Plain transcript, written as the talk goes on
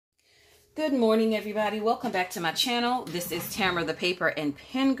Good morning, everybody. Welcome back to my channel. This is Tamara the Paper and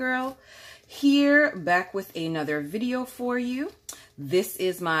Pen Girl here, back with another video for you. This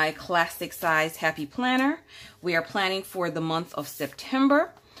is my classic size happy planner. We are planning for the month of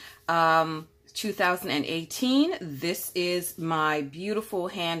September 2018. This is my beautiful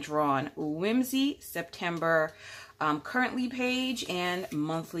hand-drawn Whimsy September currently page and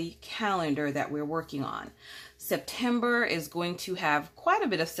monthly calendar that we're working on. September is going to have quite a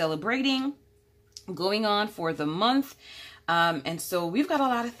bit of celebrating going on for the month. And so we've got a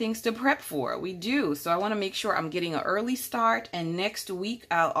lot of things to prep for. We do. So I want to make sure I'm getting an early start. And next week,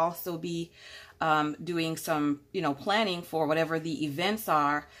 I'll also be doing some, planning for whatever the events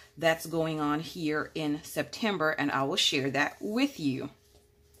are that's going on here in September. And I will share that with you.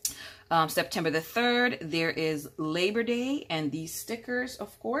 September the 3rd, there is Labor Day, and these stickers,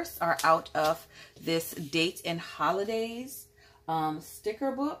 of course, are out of this Dates and Holidays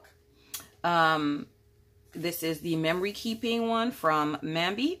sticker book. This is the memory keeping one from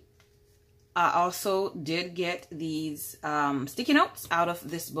Mambi. I also did get these sticky notes out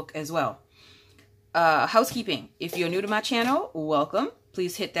of this book as well. Housekeeping. If you're new to my channel, welcome.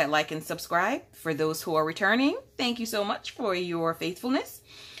 Please hit that like and subscribe. For those who are returning, thank you so much for your faithfulness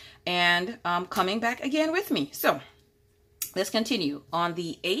and coming back again with me. So let's continue. On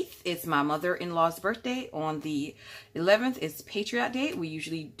the 8th, it's my mother-in-law's birthday. On the 11th, it's Patriot Day. We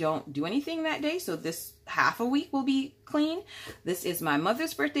usually don't do anything that day, so this half a week will be clean. This is my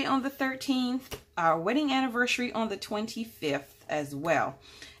mother's birthday on the 13th, our wedding anniversary on the 25th as well.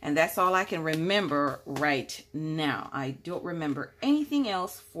 And that's all I can remember right now. I don't remember anything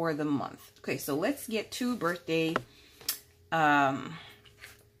else for the month. Okay, so let's get to birthday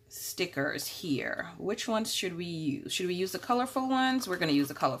stickers here. Which ones should we use? Should we use the colorful ones? We're going to use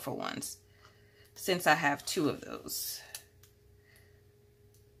the colorful ones since I have 2 of those.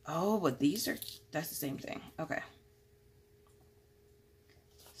 Oh, but that's the same thing. Okay.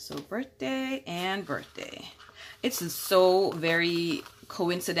 So birthday and birthday. It's so very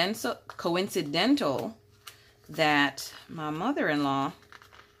coincidental that my mother-in-law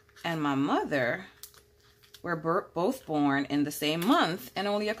and my mother were both born in the same month and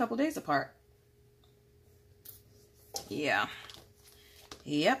only a couple days apart. Yeah.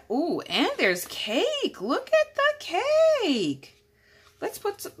 Yep. Ooh, and there's cake. Look at the cake. Let's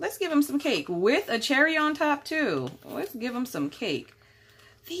give him some cake with a cherry on top too. Let's give him some cake.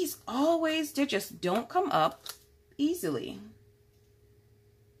 These they just don't come up easily.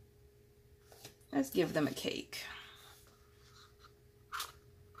 Let's give them a cake.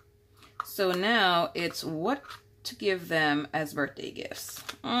 So now it's what to give them as birthday gifts.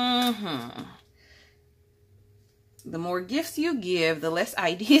 The more gifts you give, the less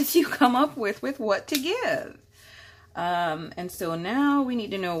ideas you come up with what to give. And so now we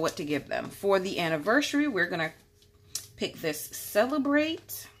need to know what to give them. For the anniversary, we're going to pick this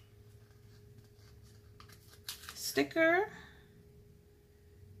Celebrate sticker.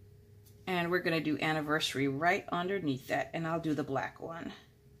 And we're going to do anniversary right underneath that. And I'll do the black one.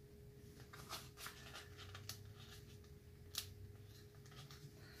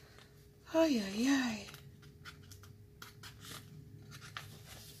 Ay, ay, ay.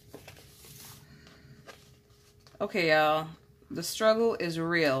 Okay, y'all. The struggle is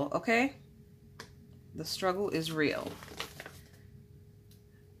real, okay? The struggle is real.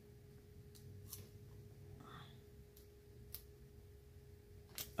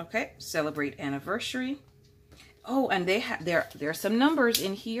 Okay, Celebrate anniversary. Oh, and there are some numbers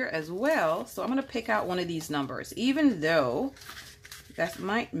in here as well. So I'm going to pick out one of these numbers, even though that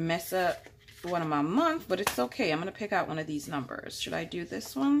might mess up one of my months, but it's okay. I'm going to pick out one of these numbers. Should I do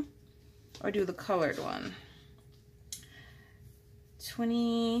this one or do the colored one?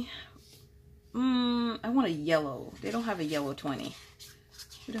 20. I want a yellow. They don't have a yellow 20.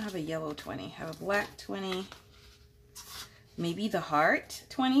 We don't have a yellow 20. Have a black 20. Maybe the heart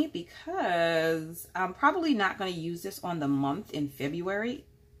 20, because I'm probably not going to use this on the month in February.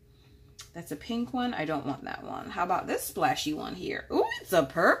 That's a pink one. I don't want that one. How about this splashy one here? Ooh, it's a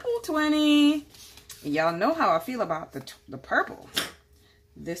purple 20. Y'all know how I feel about the purple.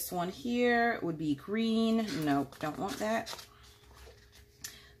 This one here would be green. Nope, don't want that.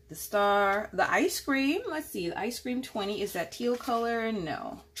 The star, the ice cream. Let's see, the ice cream 20. Is that teal color?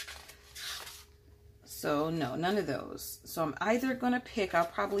 No. So no, none of those. So I'm either going to pick, I'll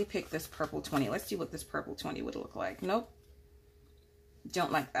probably pick this purple 20. Let's see what this purple 20 would look like. Nope.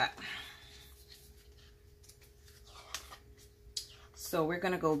 Don't like that. So we're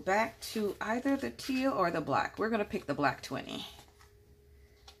going to go back to either the teal or the black. We're going to pick the black 20.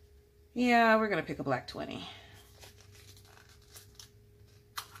 Yeah, we're going to pick a black 20.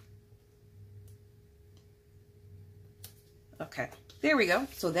 Okay, there we go.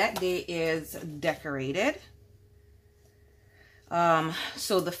 So that day is decorated.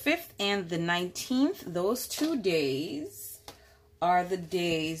 So the 5th and the 19th, those 2 days are the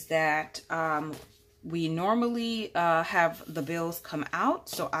days that we normally have the bills come out.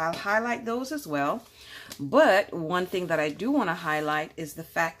 So I'll highlight those as well. But one thing that I do want to highlight is the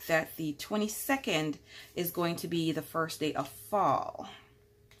fact that the 22nd is going to be the first day of fall.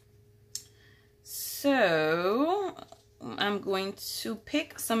 So I'm going to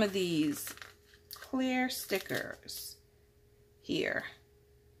pick some of these clear stickers here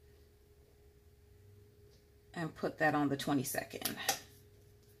and put that on the 22nd.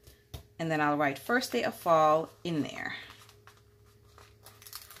 And then I'll write first day of fall in there.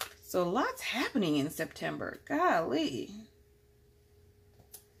 So lots happening in September. Golly.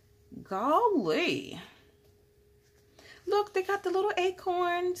 Golly. Look, they got the little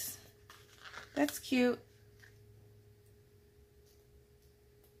acorns. That's cute.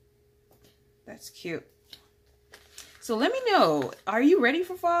 That's cute. So let me know, are you ready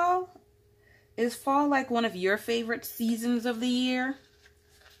for fall? Is fall like one of your favorite seasons of the year?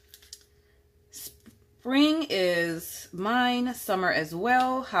 Spring is mine, summer as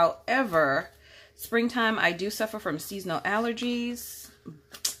well. However, springtime, I do suffer from seasonal allergies,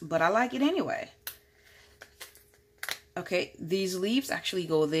 but I like it anyway. Okay, these leaves actually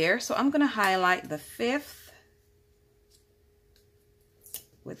go there. So I'm going to highlight the 5th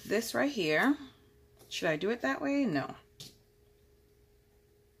with this right here. Should I do it that way? No.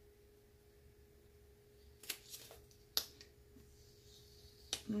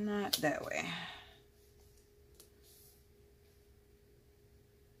 Not that way.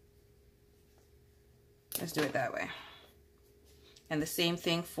 Let's do it that way. And the same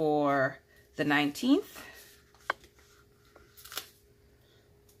thing for the 19th.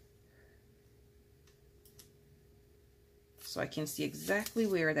 So I can see exactly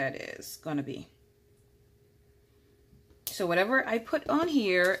where that is going to be. So whatever I put on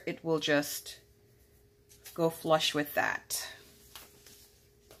here, it will just go flush with that.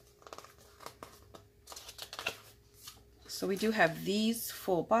 So we do have these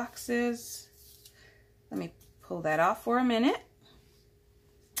full boxes. Let me pull that off for a minute.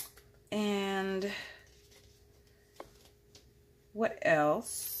 And what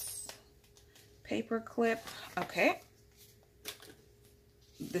else? Paper clip. Okay.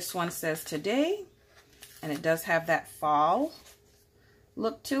 This one says today, and it does have that fall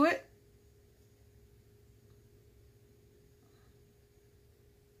look to it.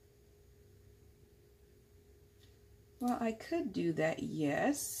 Well, I could do that,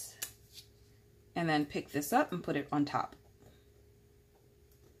 yes. And then pick this up and put it on top.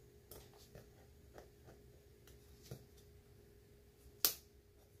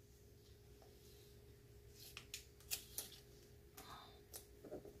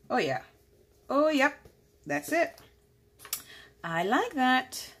 Oh yeah. Oh yep. That's it. I like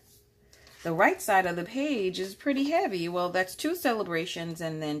that. The right side of the page is pretty heavy. Well, that's 2 celebrations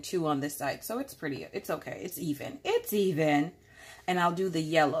and then 2 on this side. So it's pretty, it's okay. It's even. It's even. And I'll do the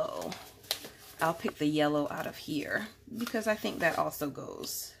yellow. I'll pick the yellow out of here because I think that also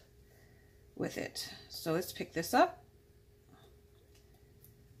goes with it. So let's pick this up.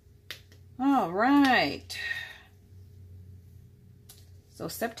 All right. So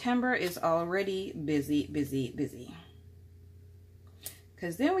September is already busy, busy, busy.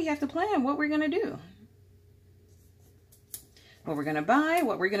 Because then we have to plan what we're going to do. What we're going to buy,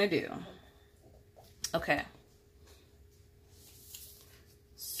 what we're going to do. Okay.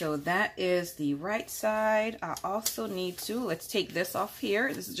 So that is the right side. I also need to, let's take this off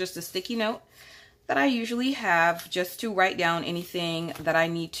here. This is just a sticky note that I usually have just to write down anything that I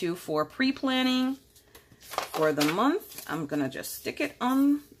need to for pre-planning for the month. I'm going to just stick it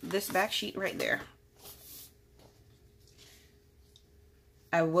on this back sheet right there.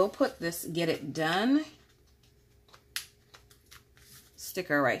 I will put this get it done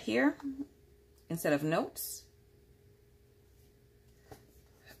sticker right here instead of notes,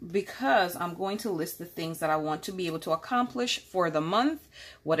 because I'm going to list the things that I want to be able to accomplish for the month,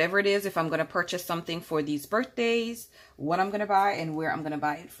 whatever it is. If I'm going to purchase something for these birthdays, what I'm going to buy and where I'm going to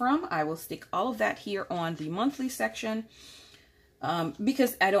buy it from, I will stick all of that here on the monthly section.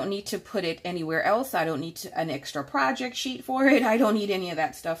 Because I don't need to put it anywhere else. I don't need an extra project sheet for it. I don't need any of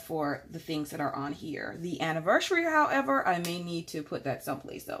that stuff for the things that are on here. The anniversary, however, I may need to put that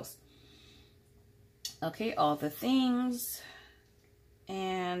someplace else. Okay, all the things.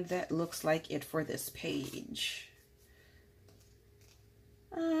 And that looks like it for this page.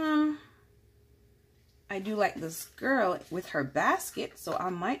 I do like this girl with her basket, so I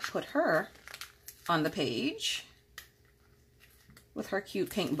might put her on the page. with her cute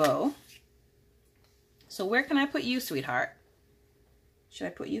pink bow. So where can I put you, sweetheart? Should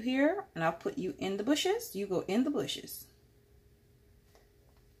I put you here? And I'll put you in the bushes. You go in the bushes.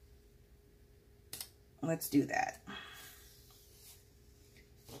 Let's do that.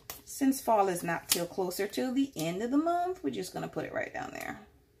 Since fall is not till closer to the end of the month, we're just going to put it right down there.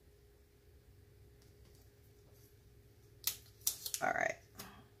 All right.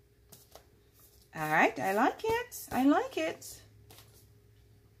 All right, I like it. I like it.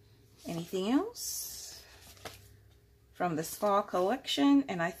 Anything else from this fall collection?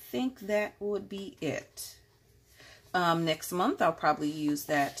 And I think that would be it. Next month, I'll probably use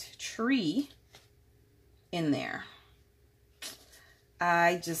that tree in there.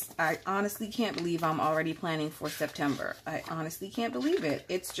 I honestly can't believe I'm already planning for September. I honestly can't believe it.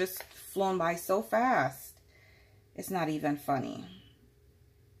 It's just flown by so fast. It's not even funny.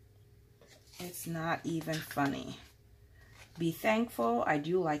 It's not even funny. Be thankful. I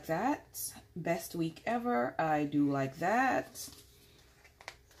do like that. Best week ever. I do like that.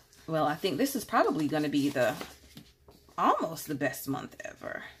 Well, I think this is probably going to be almost the best month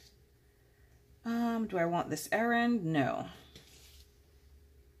ever. Do I want this errand? No.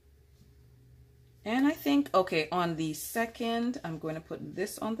 And I think, okay, on the 2nd, I'm going to put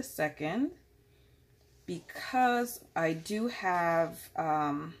this on the 2nd because I do have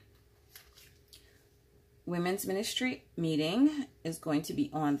women's ministry meeting is going to be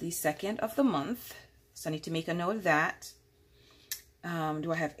on the 2nd of the month. So I need to make a note of that.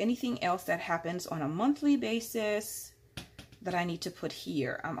 Do I have anything else that happens on a monthly basis that I need to put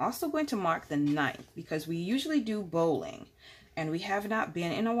here? I'm also going to mark the 9th because we usually do bowling. And we have not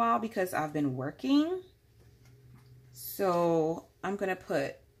been in a while because I've been working. So I'm going to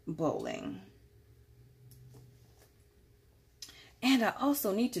put bowling. And I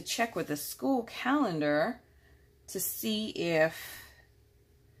also need to check with the school calendar to see if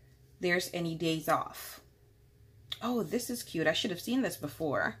there's any days off. Oh, this is cute. I should have seen this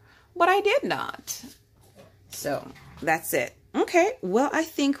before, but I did not. So that's it. Okay, well, I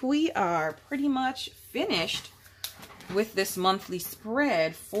think we are pretty much finished with this monthly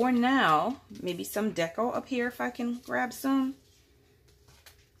spread for now. Maybe some deco up here if I can grab some.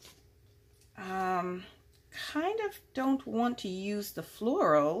 Kind of don't want to use the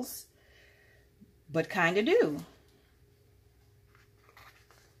florals, but kind of do.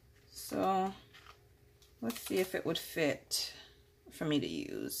 So let's see if it would fit for me to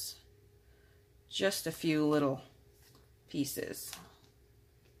use just a few little pieces.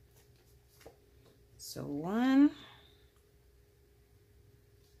 So one.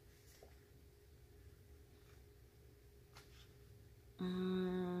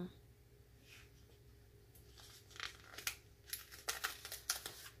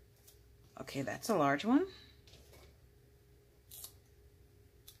 Okay, that's a large one.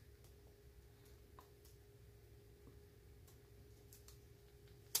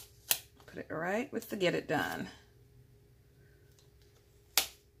 Put it right with the Get It Done.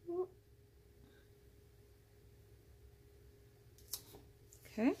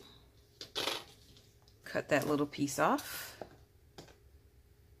 Okay. Cut that little piece off.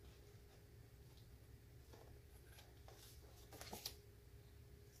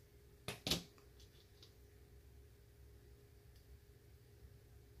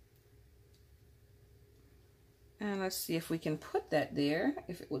 And let's see if we can put that there,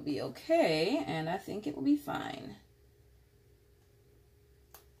 if it would be okay, and I think it will be fine.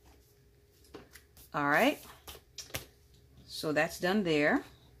 All right, so that's done there.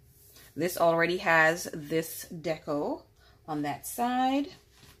 This already has this deco on that side.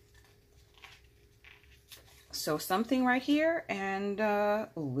 So something right here and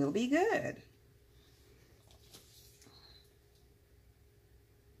we'll be good.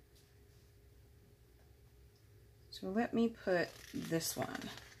 So let me put this one.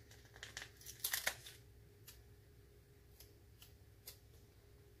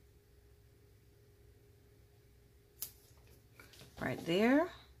 Right there.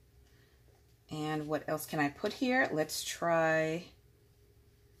 And what else can I put here? Let's try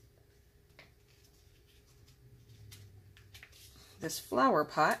this flower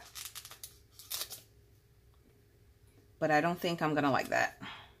pot. But I don't think I'm gonna like that.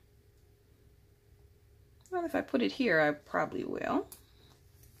 Well, if I put it here, I probably will.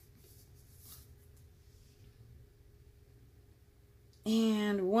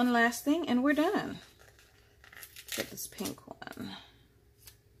 And one last thing, and we're done. Get this pink one.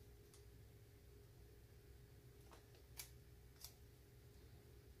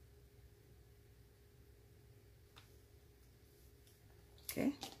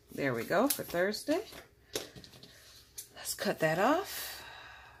 Okay, there we go for Thursday. Let's cut that off.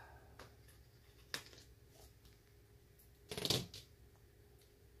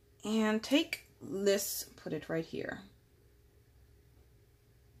 And take this, put it right here.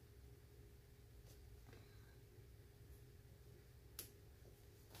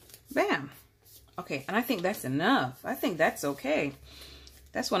 Bam. Okay, and I think that's enough. I think that's okay.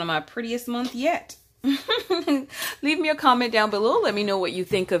 That's one of my prettiest months yet. Leave me a comment down below. Let me know what you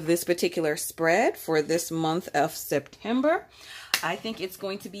think of this particular spread for this month of September. I think it's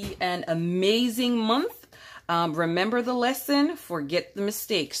going to be an amazing month. Remember the lesson, forget the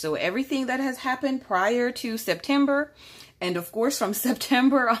mistakes. So everything that has happened prior to September, and of course from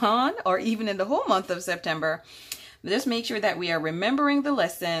September on, or even in the whole month of September, just make sure that we are remembering the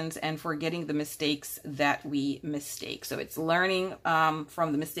lessons and forgetting the mistakes that we mistake. So it's learning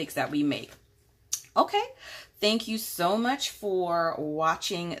from the mistakes that we make. Okay, thank you so much for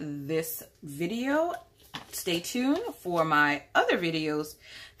watching this video. Stay tuned for my other videos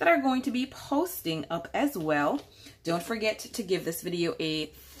that are going to be posting up as well. Don't forget to give this video a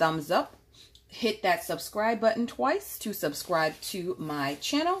thumbs up. Hit that subscribe button twice to subscribe to my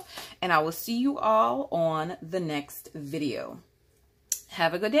channel, and I will see you all on the next video.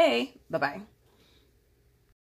 Have a good day. Bye-bye.